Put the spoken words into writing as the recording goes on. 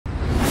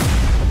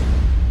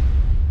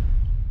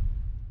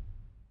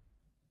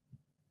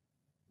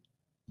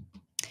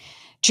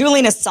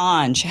Julian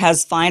Assange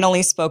has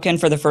finally spoken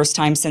for the first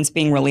time since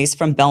being released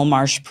from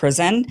Belmarsh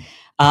prison.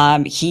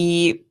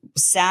 He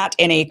sat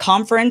in a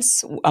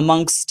conference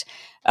amongst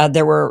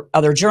there were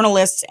other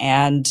journalists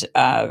and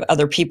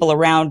other people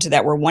around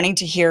that were wanting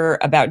to hear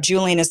about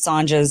Julian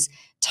Assange's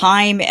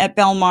time at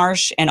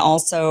Belmarsh and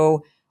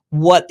also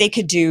what they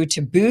could do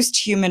to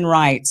boost human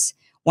rights.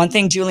 One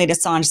thing Julian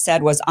Assange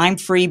said was, "I'm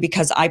free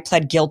because I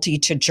pled guilty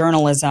to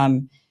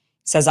journalism."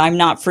 Says, "I'm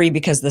not free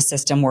because the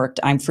system worked.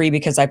 I'm free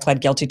because I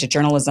pled guilty to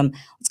journalism."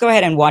 Let's go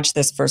ahead and watch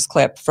this first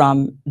clip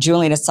from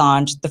Julian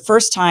Assange, the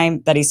first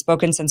time that he's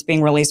spoken since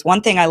being released.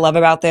 One thing I love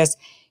about this,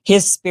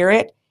 his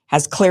spirit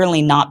has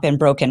clearly not been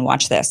broken.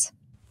 Watch this.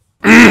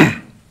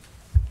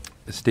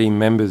 Esteemed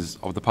members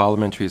of the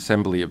Parliamentary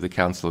Assembly of the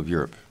Council of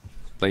Europe,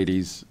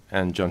 ladies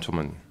and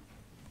gentlemen.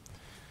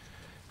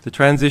 The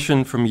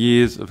transition from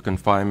years of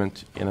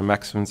confinement in a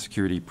maximum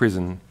security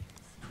prison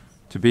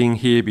to being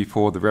here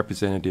before the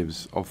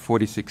representatives of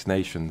 46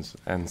 nations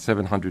and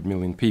 700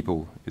 million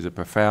people is a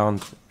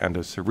profound and a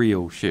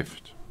surreal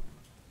shift.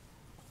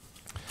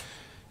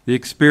 The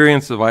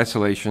experience of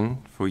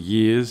isolation for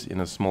years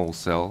in a small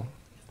cell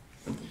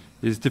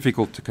is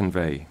difficult to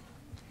convey.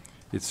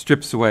 It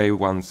strips away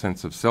one's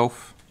sense of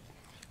self,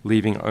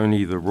 leaving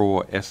only the raw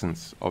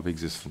essence of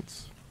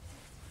existence.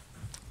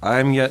 I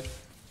am yet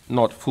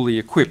not fully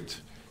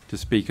equipped to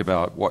speak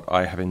about what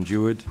I have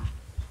endured,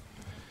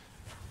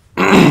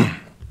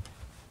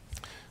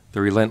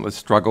 the relentless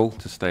struggle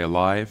to stay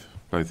alive,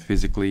 both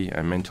physically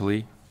and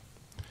mentally,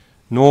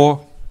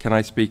 nor can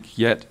I speak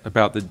yet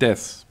about the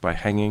deaths by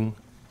hanging,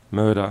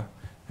 murder,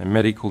 and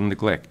medical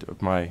neglect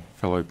of my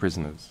fellow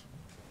prisoners.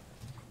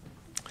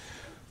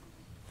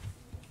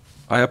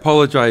 I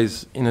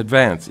apologize in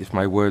advance if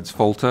my words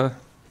falter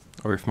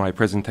or if my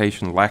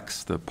presentation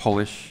lacks the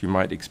polish you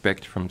might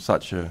expect from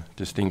such a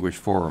distinguished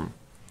forum.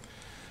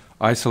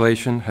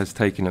 Isolation has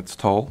taken its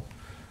toll,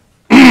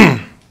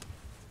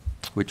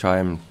 which I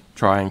am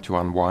trying to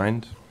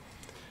unwind,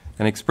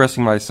 and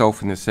expressing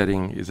myself in this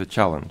setting is a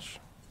challenge.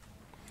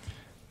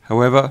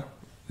 However,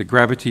 the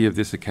gravity of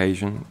this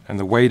occasion and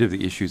the weight of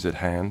the issues at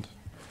hand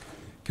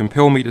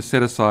compel me to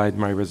set aside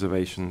my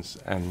reservations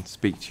and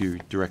speak to you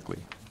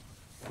directly.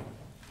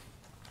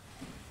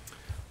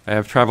 I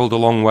have traveled a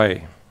long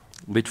way,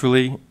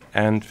 literally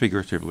and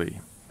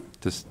figuratively,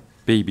 to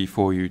be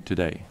before you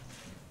today.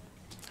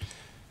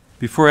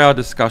 Before our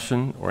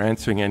discussion or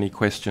answering any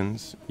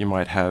questions you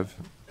might have,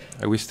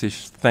 I wish to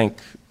thank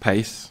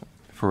PACE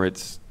for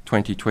its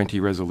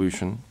 2020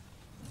 resolution,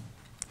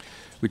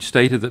 which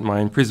stated that my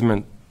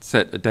imprisonment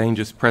set a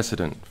dangerous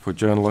precedent for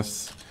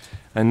journalists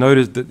and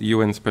noted that the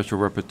UN Special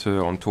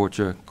Rapporteur on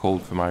Torture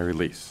called for my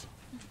release.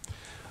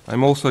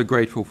 I'm also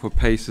grateful for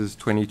PACE's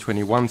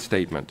 2021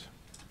 statement,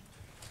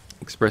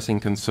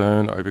 expressing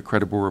concern over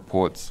credible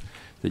reports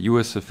that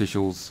US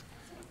officials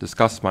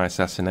discussed my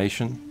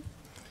assassination,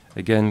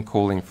 again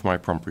calling for my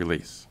prompt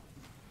release.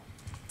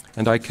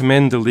 And I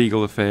commend the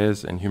Legal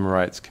Affairs and Human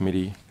Rights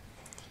Committee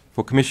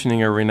for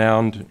commissioning a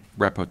renowned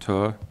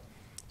rapporteur,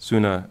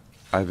 Suna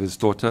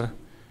Iversdottir,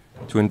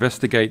 to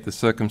investigate the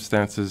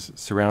circumstances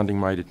surrounding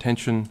my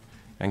detention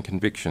and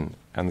conviction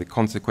and the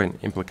consequent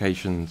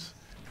implications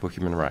for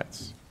human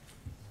rights.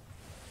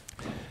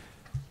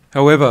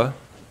 However,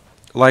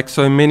 like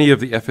so many of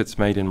the efforts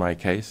made in my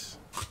case,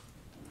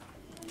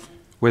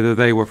 whether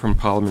they were from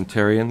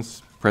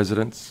parliamentarians,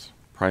 presidents,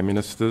 prime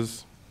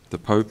ministers, the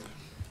Pope,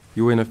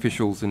 UN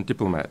officials and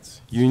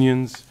diplomats,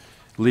 unions,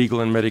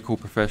 legal and medical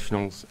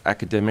professionals,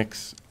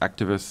 academics,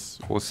 activists,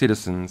 or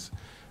citizens,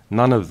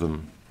 none of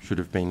them should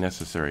have been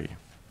necessary.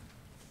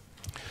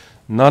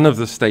 None of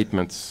the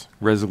statements,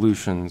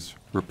 resolutions,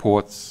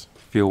 reports,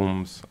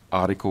 films,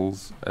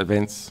 articles,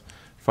 events,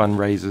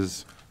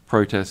 fundraisers,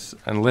 protests,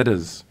 and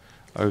letters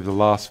over the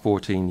last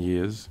 14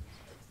 years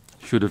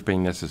should have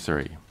been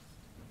necessary.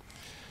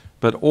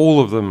 But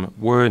all of them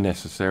were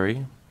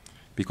necessary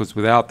because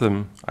without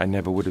them, I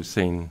never would have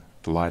seen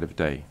the light of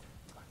day.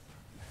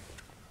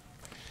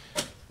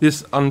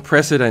 This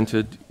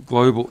unprecedented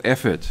global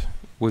effort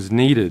was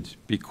needed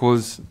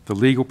because the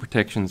legal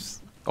protections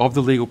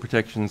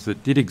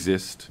that did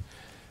exist,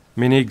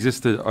 many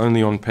existed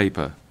only on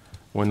paper,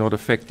 were not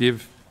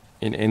effective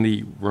in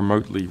any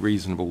remotely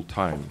reasonable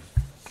time.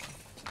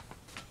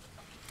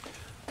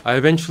 I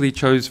eventually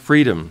chose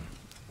freedom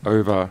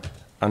over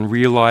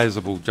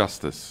unrealizable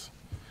justice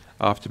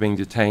after being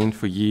detained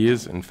for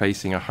years and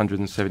facing a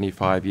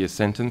 175-year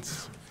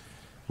sentence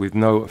with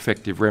no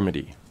effective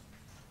remedy.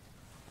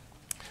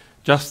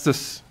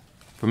 Justice,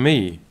 for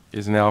me,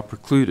 is now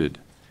precluded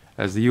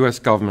as the US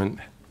government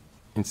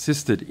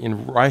insisted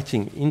in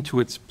writing into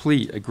its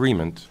plea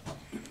agreement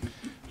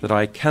that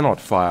I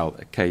cannot file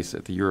a case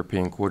at the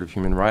European Court of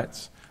Human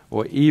Rights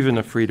or even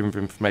a Freedom of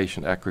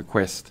Information Act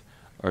request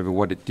over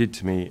what it did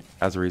to me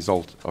as a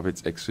result of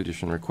its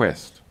extradition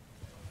request.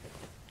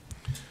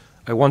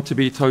 I want to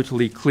be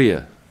totally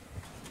clear.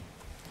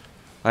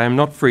 I am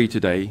not free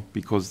today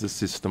because the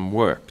system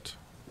worked.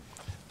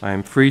 I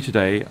am free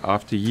today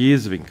after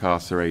years of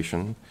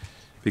incarceration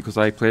because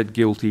I pled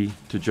guilty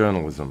to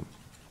journalism.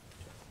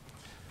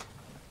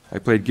 I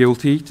pled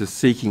guilty to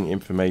seeking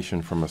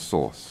information from a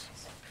source.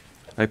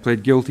 I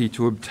pled guilty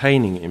to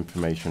obtaining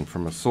information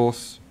from a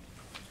source.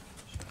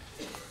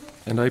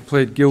 And I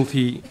pled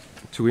guilty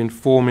to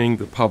informing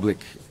the public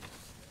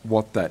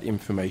what that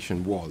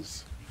information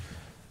was.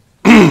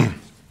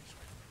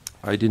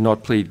 I did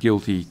not plead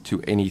guilty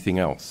to anything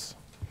else.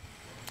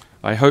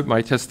 I hope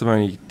my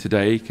testimony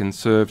today can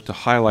serve to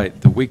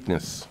highlight the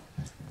weaknesses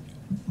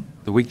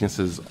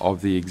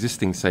of the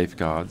existing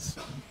safeguards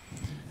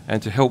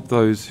and to help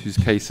those whose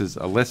cases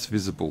are less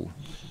visible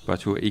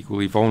but who are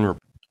equally vulnerable.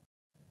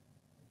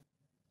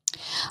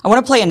 I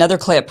want to play another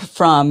clip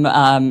from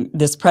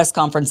this press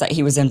conference that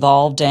he was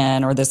involved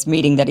in, or this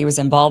meeting that he was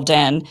involved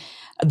in.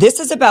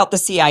 This is about the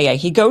CIA.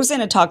 He goes in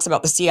and talks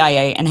about the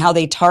CIA and how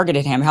they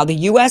targeted him, how the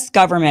U.S.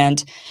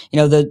 government, you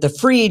know, the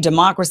free,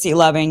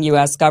 democracy-loving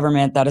U.S.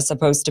 government that is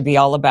supposed to be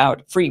all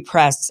about free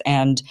press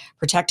and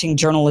protecting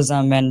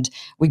journalism. And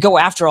we go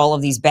after all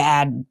of these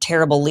bad,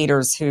 terrible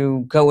leaders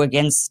who go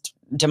against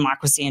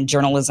democracy and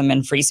journalism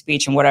and free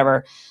speech and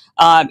whatever.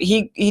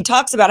 He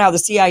talks about how the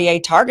CIA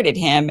targeted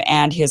him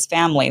and his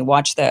family.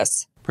 Watch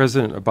this.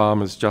 President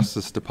Obama's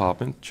Justice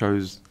Department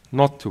chose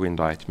not to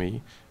indict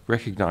me,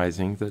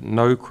 recognizing that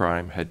no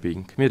crime had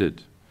been committed.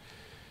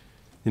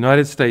 The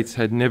United States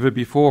had never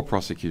before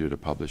prosecuted a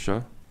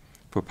publisher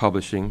for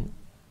publishing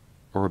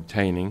or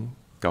obtaining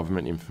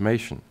government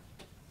information.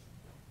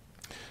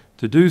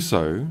 To do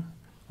so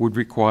would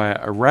require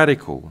a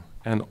radical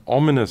and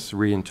ominous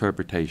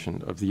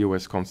reinterpretation of the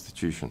US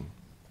Constitution.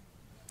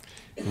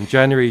 In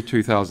January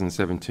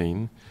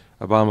 2017,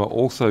 Obama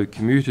also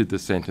commuted the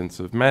sentence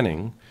of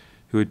Manning,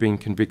 who had been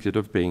convicted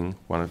of being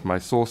one of my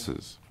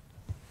sources.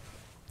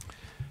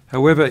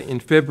 However, in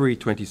February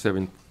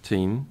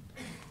 2017,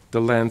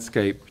 the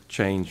landscape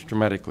changed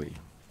dramatically.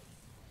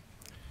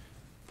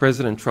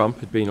 President Trump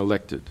had been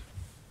elected.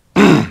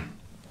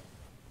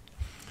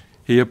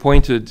 He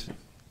appointed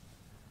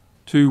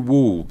two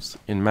wolves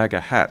in MAGA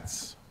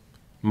hats,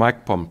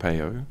 Mike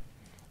Pompeo,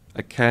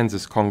 a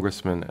Kansas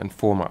congressman and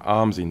former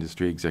arms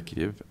industry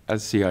executive,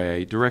 as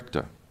CIA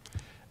director,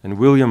 and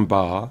William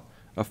Barr,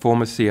 a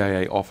former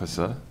CIA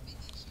officer,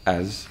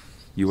 as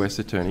US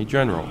Attorney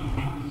General.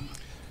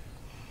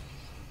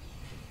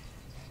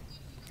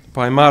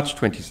 By March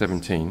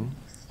 2017,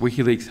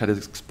 WikiLeaks had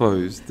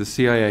exposed the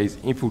CIA's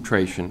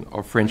infiltration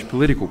of French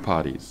political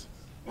parties,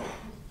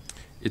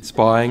 its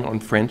spying on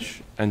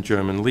French and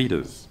German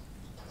leaders,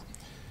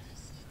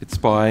 its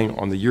spying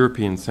on the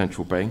European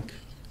Central Bank,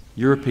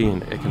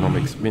 European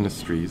economics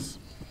ministries,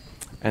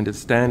 and its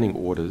standing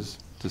orders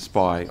to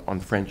spy on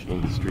French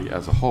industry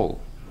as a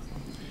whole.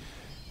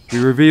 We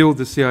revealed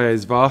the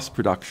CIA's vast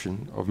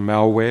production of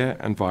malware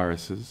and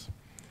viruses,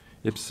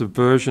 its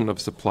subversion of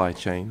supply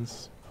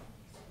chains,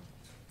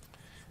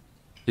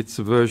 its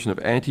subversion of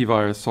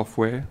antivirus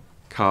software,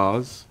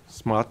 cars,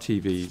 smart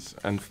TVs,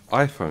 and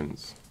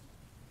iPhones.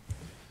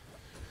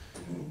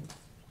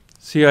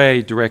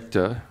 CIA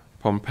Director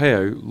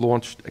Pompeo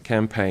launched a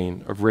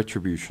campaign of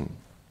retribution.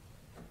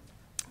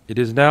 It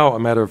is now a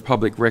matter of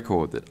public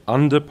record that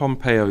under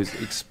Pompeo's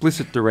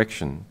explicit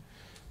direction,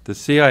 the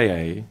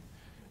CIA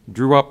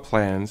drew up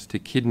plans to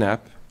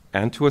kidnap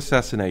and to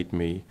assassinate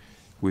me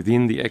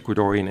within the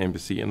Ecuadorian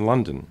embassy in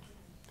London,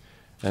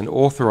 and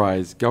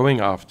authorized going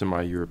after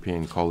my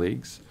European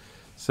colleagues,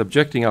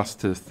 subjecting us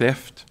to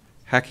theft,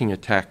 hacking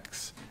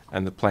attacks,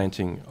 and the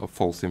planting of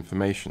false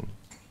information.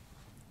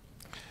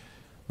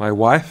 My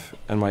wife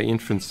and my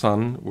infant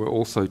son were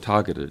also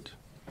targeted.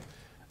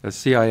 A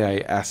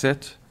CIA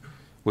asset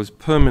was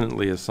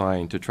permanently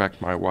assigned to track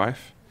my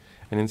wife,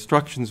 and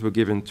instructions were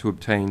given to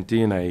obtain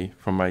DNA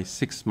from my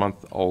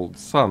 6-month-old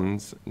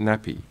son's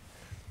nappy.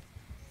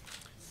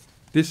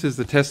 This is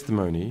the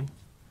testimony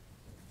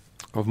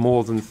of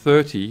more than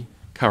 30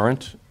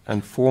 current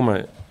and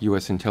former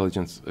US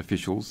intelligence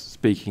officials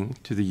speaking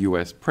to the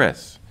US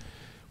press,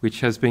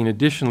 which has been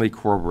additionally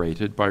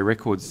corroborated by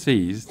records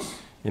seized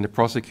in a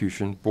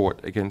prosecution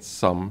brought against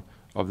some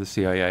of the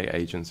CIA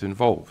agents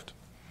involved.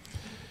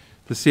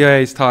 The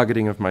CIA's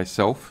targeting of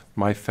myself,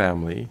 my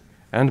family,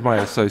 and my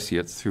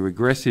associates through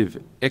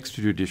aggressive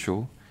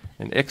extrajudicial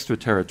and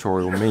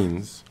extraterritorial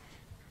means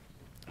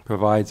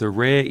provides a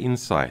rare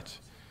insight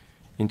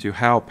into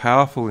how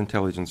powerful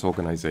intelligence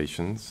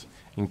organizations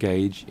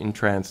engage in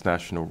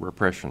transnational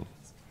repression.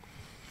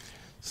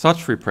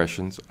 Such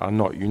repressions are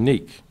not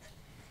unique.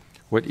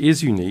 What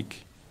is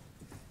unique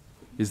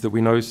is that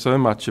we know so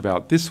much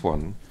about this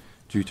one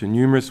due to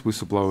numerous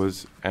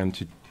whistleblowers and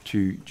to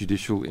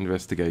judicial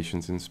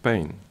investigations in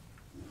Spain.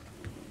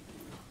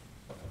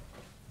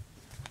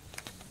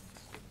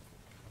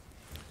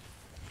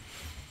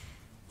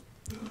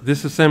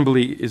 This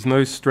assembly is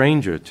no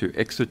stranger to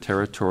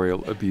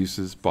extraterritorial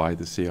abuses by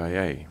the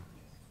CIA.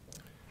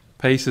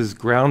 Pace's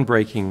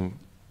groundbreaking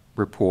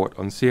report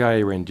on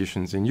CIA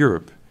renditions in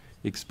Europe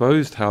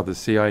exposed how the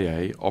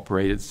CIA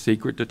operated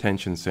secret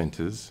detention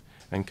centers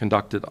and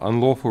conducted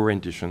unlawful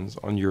renditions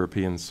on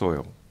European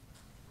soil,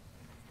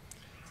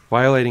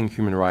 violating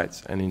human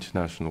rights and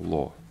international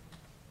law.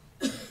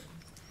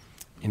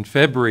 In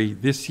February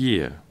this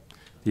year,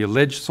 the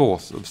alleged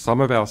source of some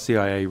of our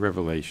CIA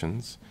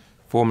revelations,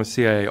 former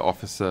CIA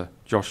officer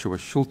Joshua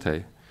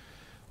Schulte,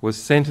 was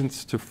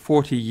sentenced to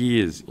 40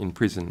 years in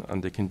prison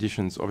under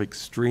conditions of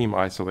extreme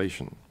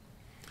isolation.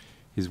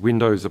 His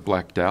windows are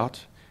blacked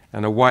out,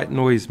 and a white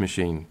noise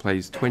machine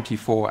plays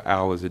 24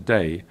 hours a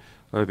day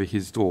over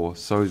his door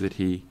so that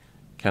he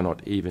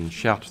cannot even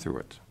shout through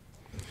it.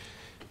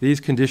 These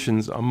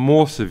conditions are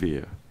more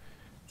severe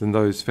than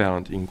those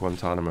found in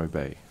Guantanamo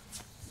Bay.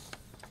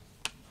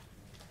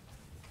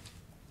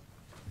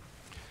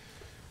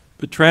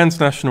 But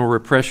transnational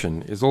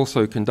repression is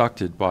also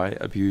conducted by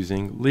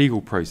abusing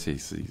legal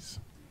processes.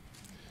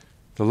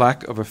 The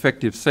lack of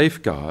effective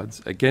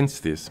safeguards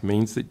against this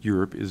means that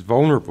Europe is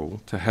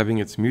vulnerable to having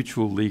its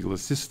mutual legal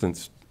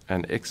assistance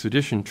and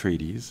extradition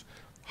treaties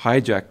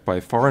hijacked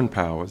by foreign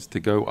powers to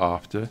go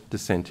after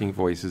dissenting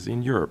voices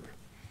in Europe.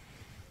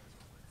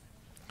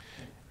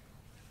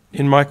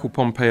 In Michael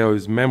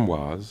Pompeo's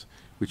memoirs,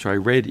 which I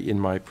read in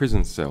my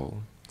prison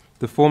cell,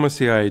 the former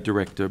CIA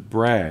director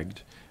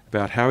bragged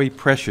about how he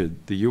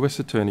pressured the US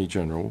Attorney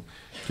General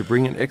to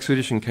bring an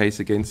extradition case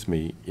against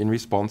me in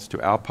response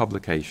to our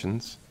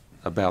publications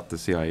about the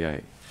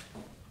CIA.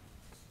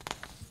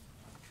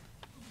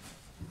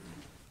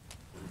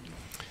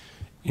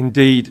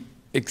 Indeed,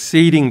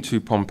 acceding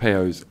to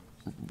Pompeo's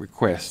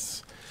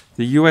requests,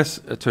 the US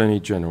Attorney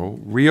General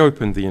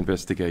reopened the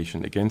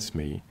investigation against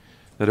me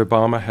that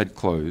Obama had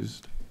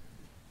closed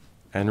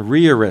and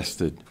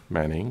rearrested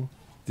Manning,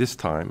 this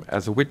time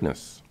as a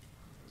witness.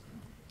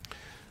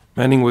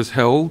 Manning was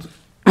held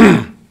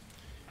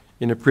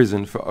in a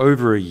prison for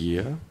over a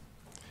year,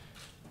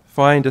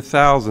 fined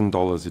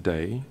 $1,000 a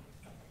day,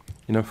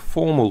 in a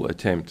formal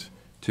attempt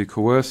to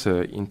coerce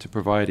her into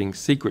providing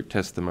secret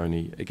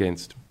testimony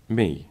against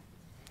me.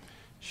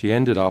 She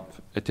ended up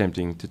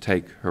attempting to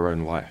take her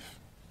own life.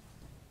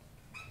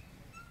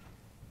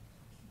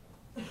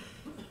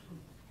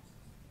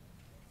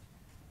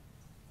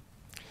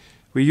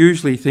 We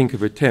usually think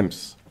of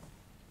attempts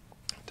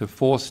to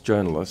force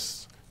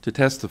journalists to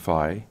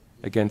testify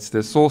against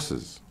their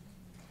sources.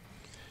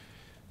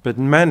 But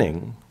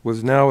Manning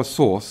was now a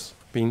source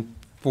being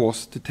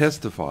forced to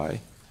testify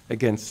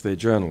against their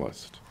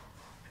journalist.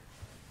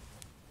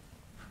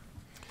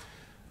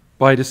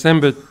 By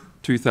December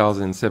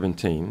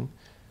 2017,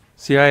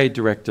 CIA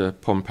Director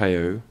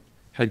Pompeo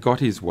had got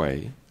his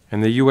way,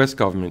 and the US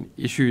government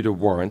issued a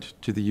warrant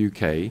to the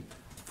UK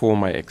for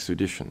my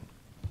extradition.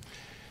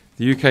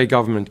 The UK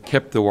government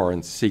kept the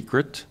warrant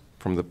secret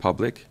from the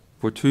public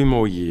for 2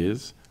 more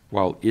years,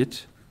 while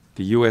it,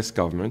 the US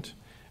government,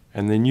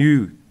 and the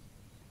new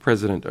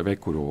president of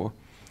Ecuador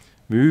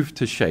moved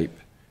to shape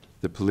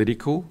the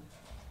political,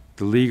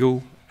 the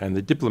legal, and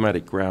the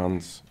diplomatic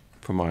grounds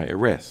for my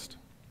arrest.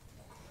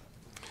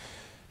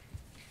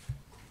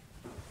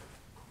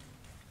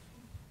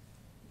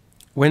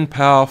 When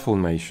powerful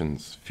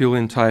nations feel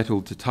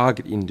entitled to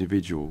target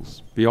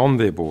individuals beyond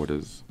their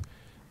borders,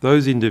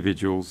 those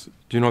individuals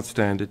do not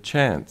stand a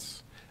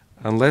chance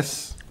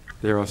unless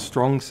there are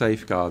strong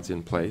safeguards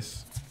in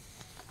place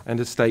and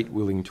a state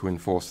willing to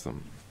enforce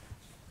them.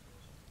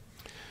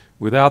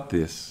 Without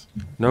this,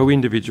 no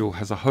individual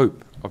has a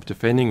hope of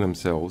defending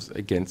themselves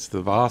against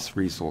the vast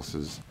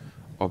resources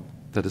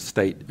that a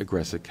state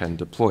aggressor can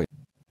deploy.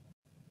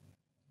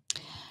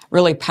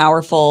 Really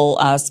powerful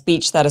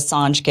speech that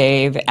Assange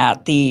gave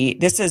at the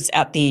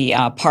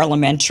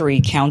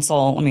Parliamentary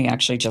Council. Let me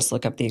actually just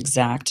look up the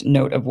exact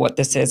note of what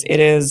this is.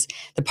 It is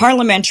the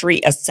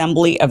Parliamentary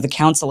Assembly of the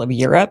Council of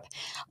Europe,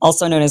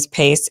 also known as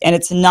PACE, and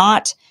it's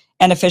not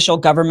an official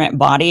government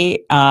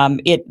body.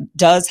 It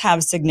does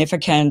have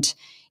significant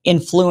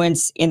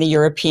influence in the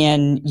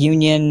European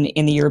Union,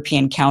 in the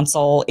European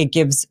Council. It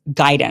gives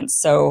guidance.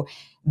 So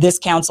this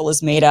council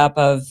is made up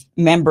of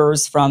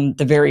members from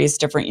the various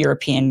different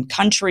European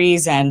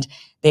countries, and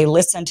they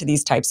listen to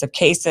these types of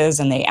cases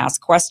and they ask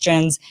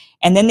questions,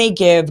 and then they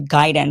give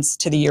guidance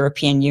to the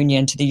European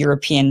Union, to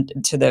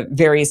the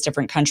various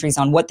different countries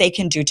on what they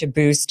can do to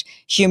boost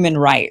human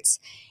rights.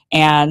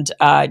 And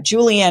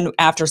Julian,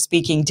 after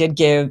speaking,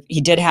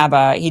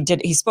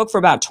 he spoke for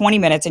about 20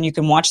 minutes, and you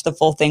can watch the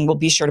full thing. We'll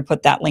be sure to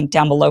put that link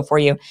down below for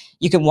you.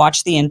 You can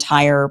watch the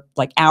entire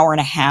hour and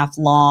a half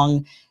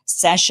long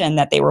session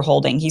that they were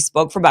holding. He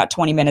spoke for about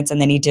 20 minutes, and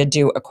then he did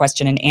do a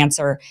question and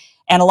answer.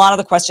 And a lot of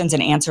the questions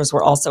and answers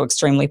were also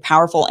extremely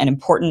powerful and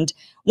important.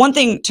 One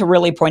thing to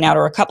really point out,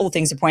 or a couple of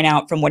things to point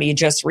out from what he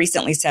just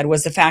recently said,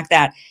 was the fact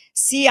that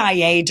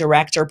CIA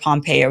Director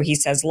Pompeo, he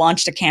says,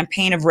 launched a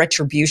campaign of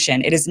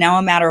retribution. It is now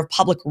a matter of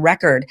public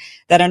record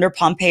that under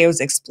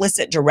Pompeo's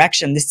explicit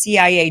direction, the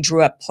CIA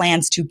drew up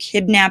plans to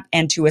kidnap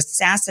and to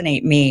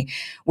assassinate me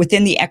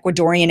within the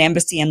Ecuadorian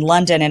embassy in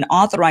London, and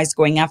authorized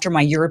going after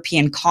my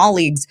European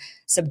colleagues,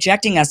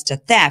 subjecting us to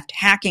theft,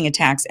 hacking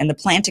attacks, and the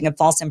planting of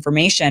false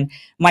information.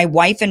 My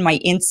wife and my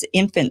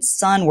infant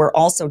son were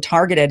also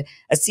targeted.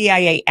 A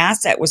CIA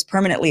asset was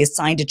permanently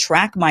assigned to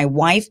track my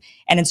wife,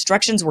 and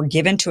instructions were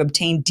given to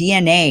obtain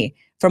DNA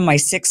from my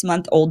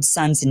 6-month-old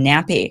son's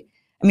nappy.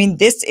 I mean,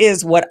 this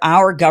is what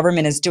our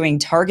government is doing,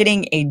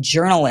 targeting a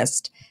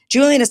journalist.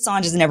 Julian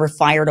Assange has never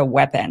fired a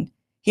weapon.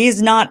 He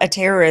is not a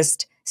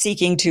terrorist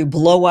seeking to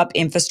blow up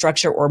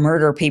infrastructure or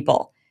murder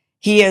people.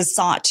 He has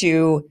sought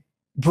to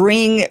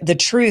bring the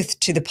truth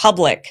to the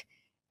public.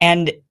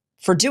 And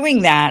for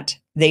doing that,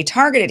 they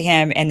targeted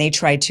him and they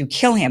tried to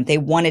kill him. They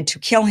wanted to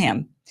kill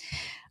him.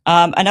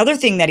 Another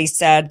thing that he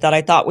said that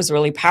I thought was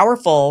really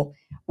powerful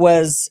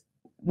was,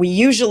 we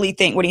usually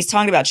think, when he's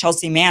talking about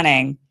Chelsea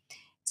Manning,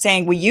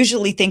 saying we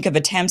usually think of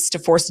attempts to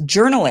force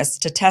journalists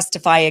to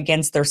testify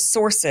against their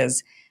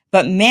sources,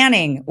 but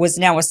Manning was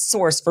now a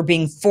source for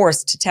being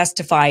forced to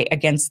testify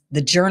against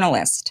the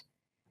journalist.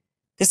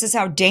 This is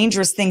how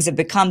dangerous things have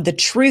become. The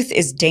truth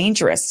is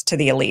dangerous to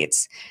the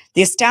elites.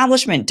 The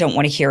establishment don't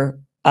want to hear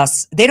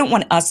us. They don't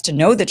want us to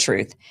know the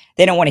truth.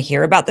 They don't want to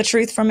hear about the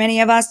truth from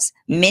any of us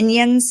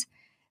minions.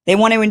 They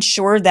want to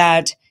ensure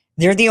that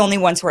they're the only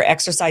ones who are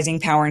exercising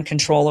power and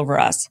control over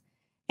us.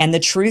 And the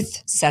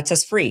truth sets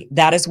us free.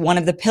 That is one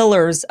of the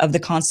pillars of the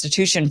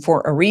Constitution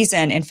for a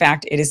reason. In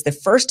fact, it is the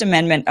First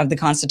Amendment of the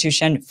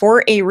Constitution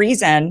for a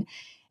reason.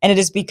 And it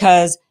is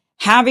because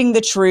having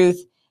the truth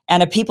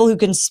and a people who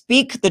can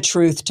speak the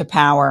truth to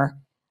power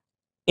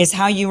is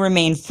how you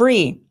remain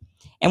free.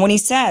 And when he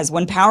says,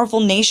 when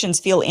powerful nations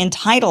feel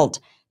entitled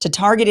to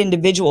target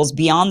individuals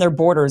beyond their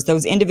borders,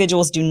 those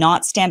individuals do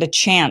not stand a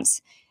chance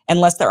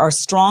unless there are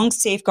strong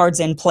safeguards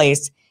in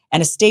place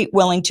and a state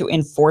willing to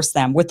enforce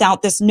them.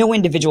 Without this, no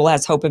individual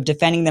has hope of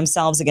defending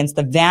themselves against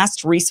the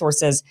vast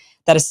resources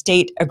that a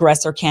state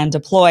aggressor can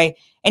deploy.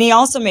 And he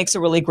also makes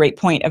a really great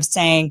point of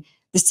saying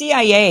the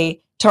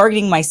CIA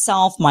targeting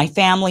myself, my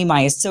family,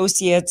 my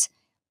associates,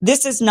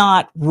 this is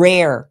not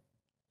rare.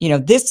 You know,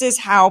 this is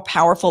how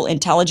powerful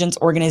intelligence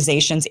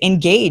organizations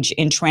engage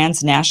in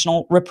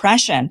transnational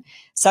repression.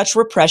 Such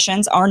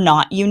repressions are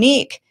not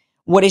unique.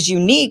 What is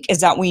unique is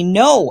that we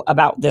know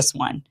about this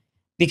one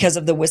because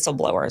of the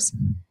whistleblowers.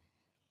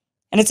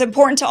 And it's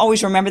important to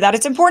always remember that.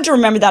 It's important to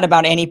remember that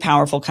about any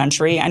powerful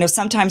country. I know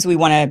sometimes we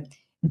want to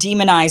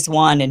demonize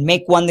one and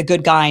make one the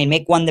good guy and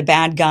make one the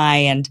bad guy.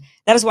 And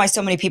that is why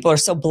so many people are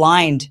so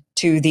blind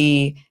to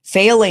the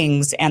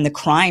failings and the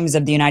crimes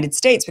of the United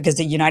States, because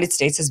the United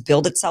States has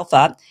built itself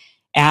up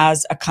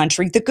as a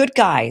country, the good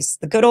guys,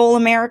 the good old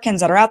Americans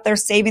that are out there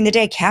saving the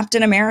day,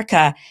 Captain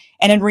America.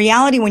 And in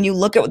reality, when you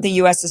look at what the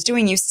U.S. is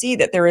doing, you see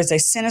that there is a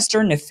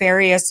sinister,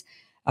 nefarious,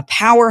 a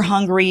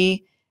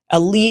power-hungry,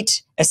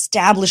 elite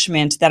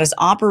establishment that is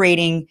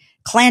operating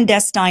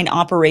clandestine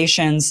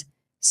operations,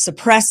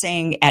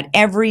 suppressing at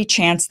every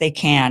chance they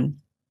can.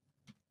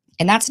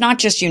 And that's not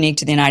just unique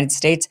to the United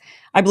States.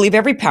 I believe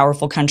every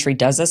powerful country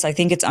does this. I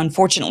think it's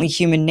unfortunately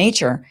human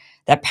nature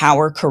that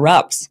power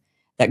corrupts,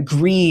 that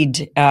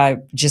greed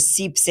just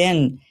seeps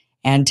in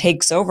and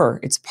takes over.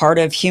 It's part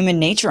of human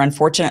nature,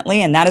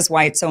 unfortunately. And that is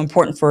why it's so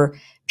important for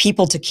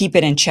people to keep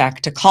it in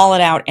check, to call it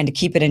out and to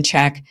keep it in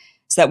check,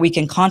 so that we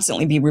can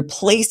constantly be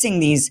replacing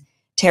these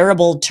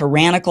terrible,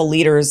 tyrannical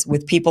leaders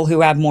with people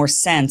who have more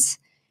sense.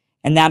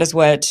 And that is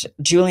what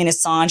Julian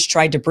Assange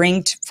tried to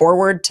bring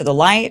forward to the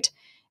light.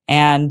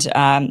 And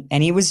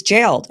he was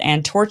jailed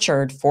and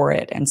tortured for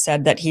it, and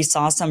said that he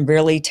saw some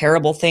really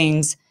terrible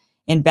things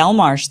in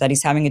Belmarsh that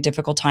he's having a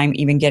difficult time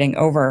even getting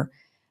over.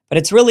 But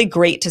it's really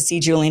great to see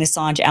Julian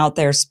Assange out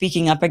there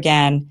speaking up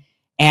again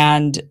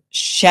and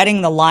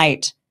shedding the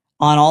light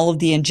on all of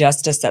the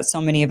injustice that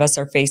so many of us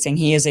are facing.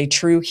 He is a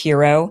true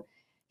hero.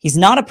 He's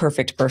not a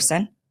perfect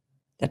person.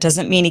 That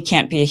doesn't mean he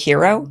can't be a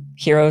hero.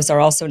 Heroes are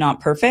also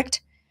not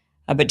perfect.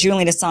 But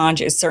Julian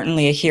Assange is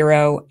certainly a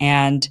hero,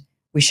 and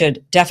we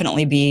should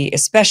definitely be,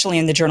 especially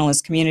in the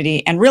journalist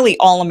community, and really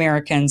all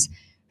Americans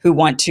who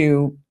want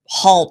to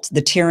halt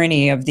the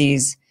tyranny of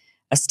these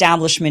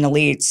establishment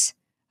elites.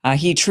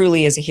 He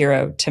truly is a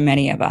hero to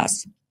many of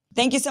us.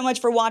 Thank you so much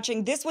for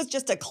watching. This was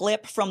just a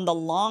clip from the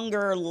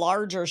longer,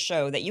 larger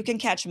show that you can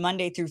catch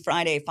Monday through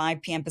Friday,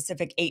 5 p.m.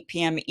 Pacific, 8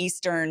 p.m.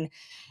 Eastern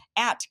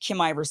at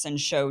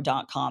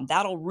KimIversonShow.com.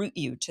 That'll route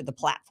you to the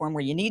platform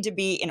where you need to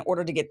be in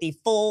order to get the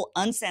full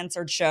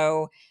uncensored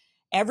show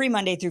every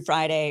Monday through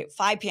Friday,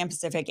 5 p.m.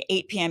 Pacific,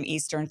 8 p.m.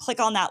 Eastern. Click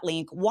on that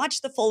link,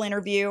 watch the full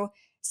interview.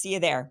 See you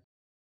there.